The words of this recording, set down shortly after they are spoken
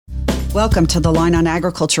Welcome to the Line on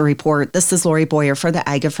Agriculture Report. This is Lori Boyer for the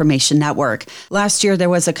Ag Information Network. Last year, there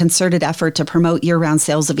was a concerted effort to promote year-round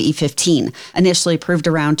sales of E15. Initially approved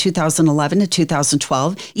around 2011 to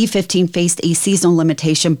 2012, E15 faced a seasonal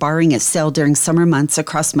limitation barring its sale during summer months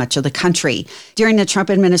across much of the country. During the Trump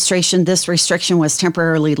administration, this restriction was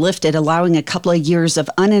temporarily lifted, allowing a couple of years of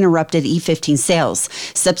uninterrupted E15 sales.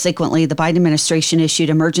 Subsequently, the Biden administration issued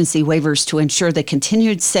emergency waivers to ensure the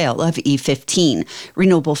continued sale of E15.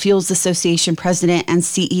 Renewable Fuels Association President and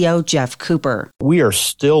CEO Jeff Cooper. We are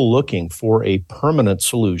still looking for a permanent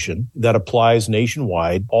solution that applies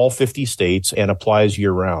nationwide, all 50 states, and applies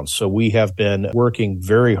year-round. So we have been working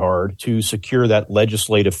very hard to secure that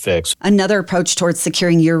legislative fix. Another approach towards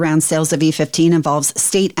securing year-round sales of E15 involves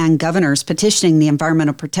state and governors petitioning the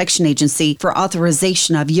Environmental Protection Agency for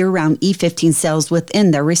authorization of year-round E15 sales within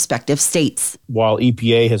their respective states. While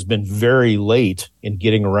EPA has been very late in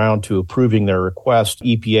getting around to approving their request,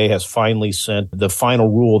 EPA has finally sent the final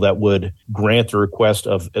rule that would grant the request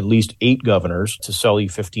of at least 8 governors to sell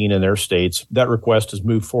E15 in their states. That request has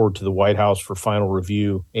moved forward to the White House for final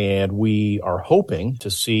review, and we are hoping to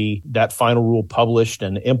see that final rule published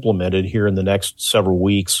and implemented here in the next several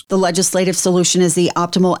weeks. The legislative solution is the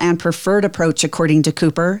optimal and preferred approach, according to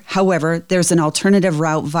Cooper. However, there's an alternative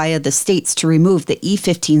route via the states to remove the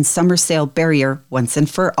E15 summer sale barrier once and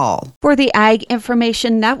for all. For the Ag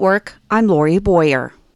Information Network, I'm Lori Boyer.